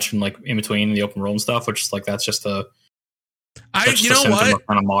too much and like in between the open world and stuff, which is like that's just a. You know what?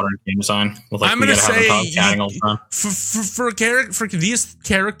 Kind of modern game design. With, like, I'm gonna say all the time. for these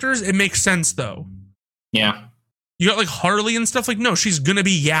characters, it makes sense though. Yeah, you got like Harley and stuff. Like, no, she's gonna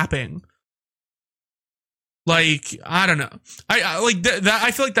be yapping. Like, I don't know. I like that.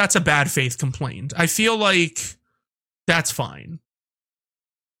 I feel like that's a bad faith complaint. I feel like that's fine.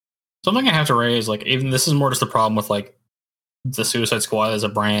 Something I have to raise, like, even this is more just a problem with like the Suicide Squad as a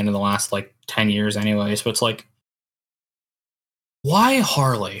brand in the last like 10 years, anyways. But it's like. Why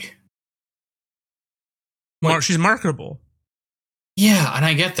Harley? Like, she's marketable. Yeah, and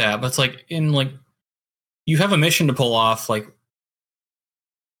I get that, but it's like you have a mission to pull off. Like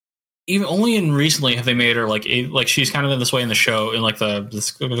even only in recently have they made her like she's kind of in this way in the show in like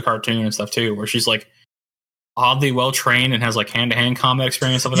the cartoon and stuff too, where she's like oddly well trained and has like hand to hand combat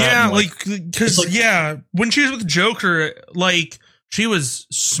experience. Stuff like yeah, that. like because when she was with Joker, like she was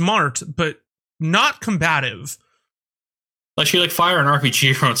smart but not combative. Like she like fire an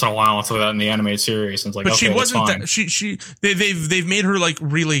RPG once in a while and stuff like that in the animated series. And it's like, but okay, she wasn't that. They've made her like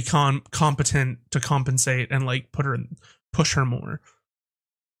really competent to compensate and like push her more.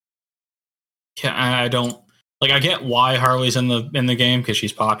 Yeah, I don't like. I get why Harley's in the game because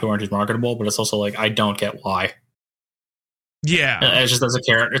she's popular and she's marketable, but it's also like I don't get why. Yeah, it's just as a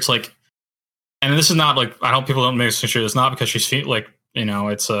character, it's like, and this is not like I hope people don't make this issue. It's not because she's like. You know,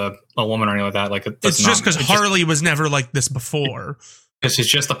 it's a woman or anything like that. Like it's just because Harley was never like this before. Because she's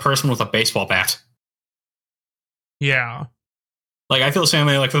just a person with a baseball bat. Yeah. Like I feel the same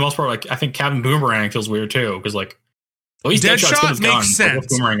way. Like for the most part, like I think Captain Boomerang feels weird too. Because like at least Deadshot makes sense.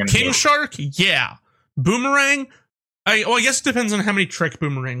 King Shark, yeah. Boomerang, I guess it depends on how many trick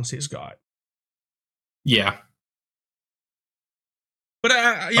boomerangs he's got. Yeah.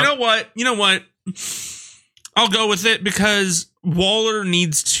 But you know what? I'll go with it because Waller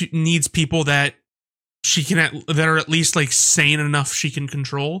needs people that she can that are at least like sane enough she can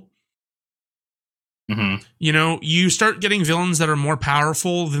control. Mm-hmm. You know, you start getting villains that are more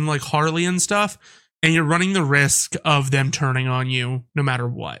powerful than like Harley and stuff, and you're running the risk of them turning on you no matter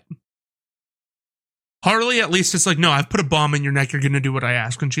what. Harley, at least it's like, no, I've put a bomb in your neck. You're going to do what I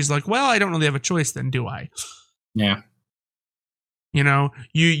ask. And she's like, well, I don't really have a choice then, do I? Yeah. You know,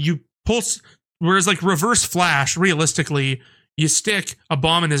 you pulse. Whereas like Reverse Flash, realistically, you stick a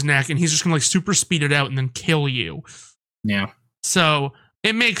bomb in his neck and he's just going to like super speed it out and then kill you. Yeah. So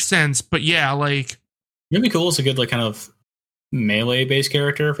it makes sense. But yeah, like. Really cool is a good like kind of melee based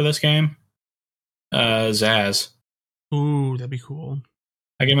character for this game. Zaz. Ooh, that'd be cool.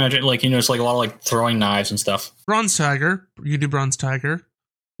 I can imagine, like, it's like a lot of like throwing knives and stuff. Bronze Tiger. You do Bronze Tiger.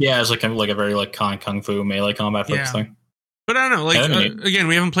 Yeah, it's like a very like kung fu melee combat focus thing. But I don't know. Like again,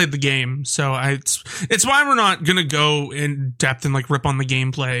 we haven't played the game, so it's why we're not gonna go in depth and like rip on the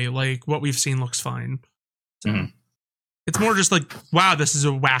gameplay. Like what we've seen looks fine. So it's more just like, wow, this is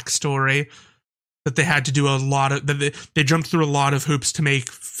a whack story that they had to do a lot of. That they jumped through a lot of hoops to make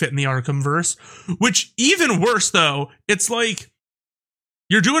fit in the Arkhamverse. Which even worse though, it's like.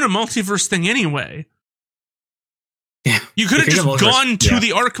 You're doing a multiverse thing anyway. Yeah. You could have just gone to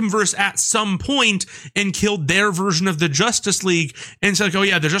the Arkhamverse at some point and killed their version of the Justice League and said, like, oh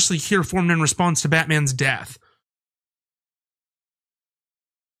yeah, the Justice League here formed in response to Batman's death.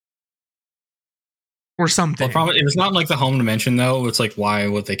 Or something. Well, probably, it's not like the home dimension though. It's like, why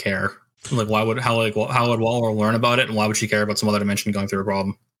would they care? Like, how would Waller learn about it, and why would she care about some other dimension going through a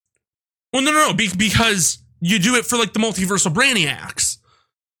problem? Well, no, because you do it for like the multiversal Brainiacs.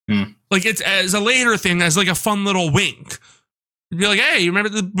 Like it's as a later thing, as like a fun little wink. You'd be like, hey, you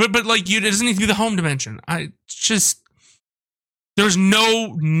remember but like it doesn't need to be the home dimension. There's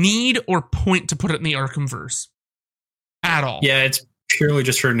no need or point to put it in the Arkhamverse at all. Yeah, it's purely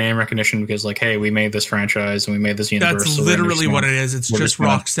just for name recognition because like, hey, we made this franchise and we made this universe. That's literally what it is. It's just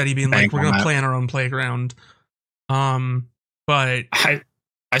Rocksteady being like, we're gonna play on our own playground. But I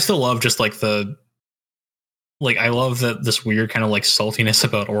still love just like I love that this weird kind of like saltiness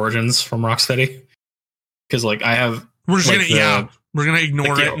about Origins from Rocksteady. Because like we're just gonna we're gonna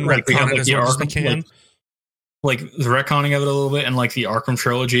ignore it and retcon it as much as we can. Like the retconning of it a little bit and like the Arkham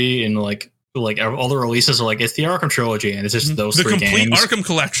trilogy and like all the releases are like it's the Arkham trilogy and it's just those three games. The complete Arkham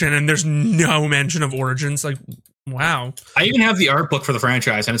collection and there's no mention of Origins. Like wow. I even have the art book for the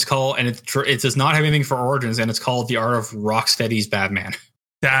franchise and it's called and it does not have anything for Origins and it's called The Art of Rocksteady's Batman.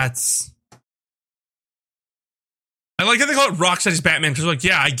 I like how they call it Rocksteady's Batman because, like,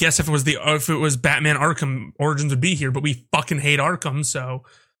 yeah, I guess if it was Batman Arkham, Origins would be here, but we fucking hate Arkham, so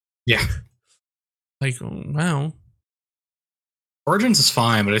yeah, like, oh, wow. Origins is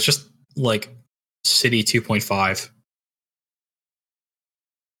fine, but it's just like City 2.5.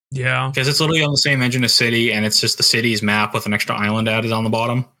 Yeah, because it's literally on the same engine as City, and it's just the city's map with an extra island added on the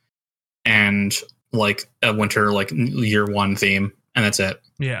bottom, and like a winter like year one theme, and that's it.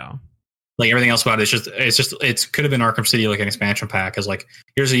 Yeah. Like everything else about it, it could have been Arkham City like an expansion pack as like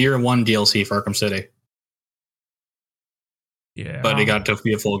here's a year one DLC for Arkham City. Yeah, but it got to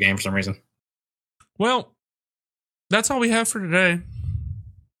be a full game for some reason. Well, that's all we have for today.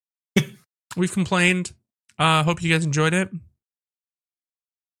 We've complained. Hope you guys enjoyed it. Do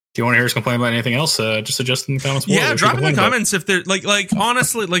you want to hear us complain about anything else? Just suggest in the comments below. Yeah, drop in the comments if they're like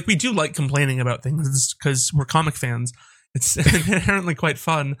honestly, like we do like complaining about things because we're comic fans. It's inherently quite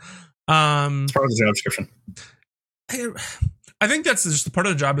fun. It's part of the job description. I think that's just the part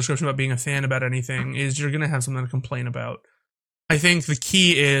of the job description about being a fan about anything is you're going to have something to complain about. I think the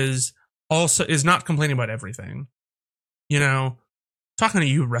key is not complaining about everything. You know, talking to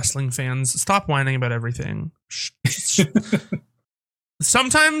you wrestling fans, stop whining about everything.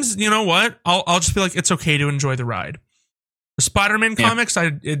 Sometimes, you know what? I'll just be like, it's okay to enjoy the ride. The Spider-Man comics,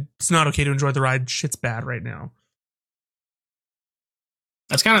 it's not okay to enjoy the ride. Shit's bad right now.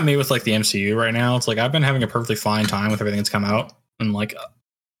 That's kind of me with like the MCU right now. It's like I've been having a perfectly fine time with everything that's come out, and like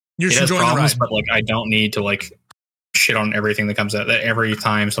it has problems, but like I don't need to like shit on everything that comes out. That every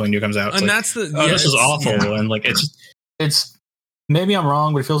time something new comes out, and like, that's this is awful, and like it's maybe I'm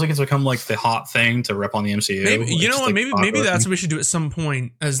wrong, but it feels like it's become like the hot thing to rip on the MCU. Maybe, like, you know what? Like, maybe that's what we should do at some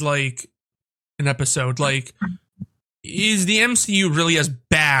point as like an episode. Like, is the MCU really as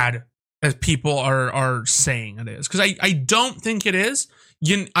bad as people are saying it is? Because I don't think it is.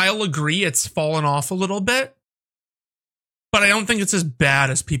 I'll agree it's fallen off a little bit, but I don't think it's as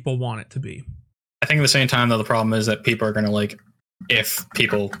bad as people want it to be. I think at the same time, though, the problem is that people are going to like, if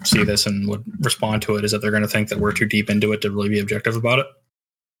people see this and would respond to it, is that they're going to think that we're too deep into it to really be objective about it.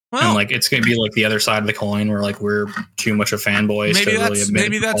 Well, and like it's going to be like the other side of the coin where like we're too much of fanboys.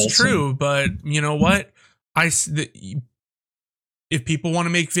 Maybe that's true, but you know what? If people want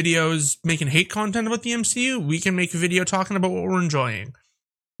to make videos making hate content about the MCU, we can make a video talking about what we're enjoying.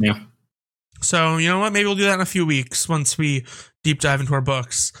 Yeah. So, you know what? Maybe we'll do that in a few weeks once we deep dive into our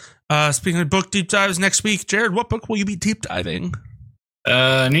books. Speaking of book deep dives next week, Jared, what book will you be deep diving?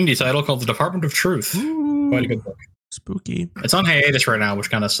 An indie title called The Department of Truth. Ooh, quite a good book. Spooky. It's on hiatus right now, which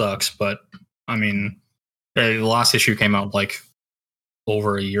kind of sucks. But I mean, the last issue came out like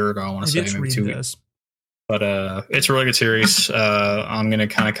over a year ago. I want to say maybe 2 weeks. But it's a really good series. I'm going to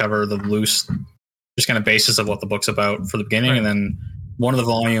kind of cover the loose, just kind of basis of what the book's about for the beginning, and then one of the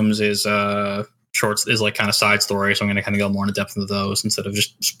volumes is shorts, is like kind of side story. So I'm going to kind of go more into depth into those instead of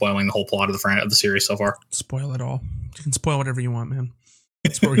just spoiling the whole plot of the series so far. Spoil it all. You can spoil whatever you want, man.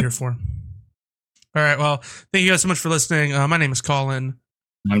 That's what we're here for. All right. Well, thank you guys so much for listening. My name is Colin.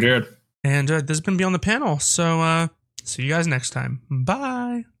 I'm Jared. And this has been Beyond the Panel. So see you guys next time.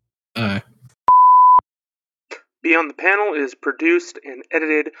 Bye. Bye. Beyond the Panel is produced and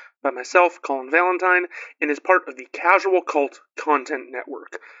edited by myself, Colin Valentine, and is part of the Casual Cult Content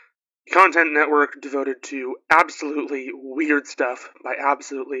Network. The content network devoted to absolutely weird stuff by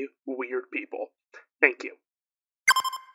absolutely weird people. Thank you.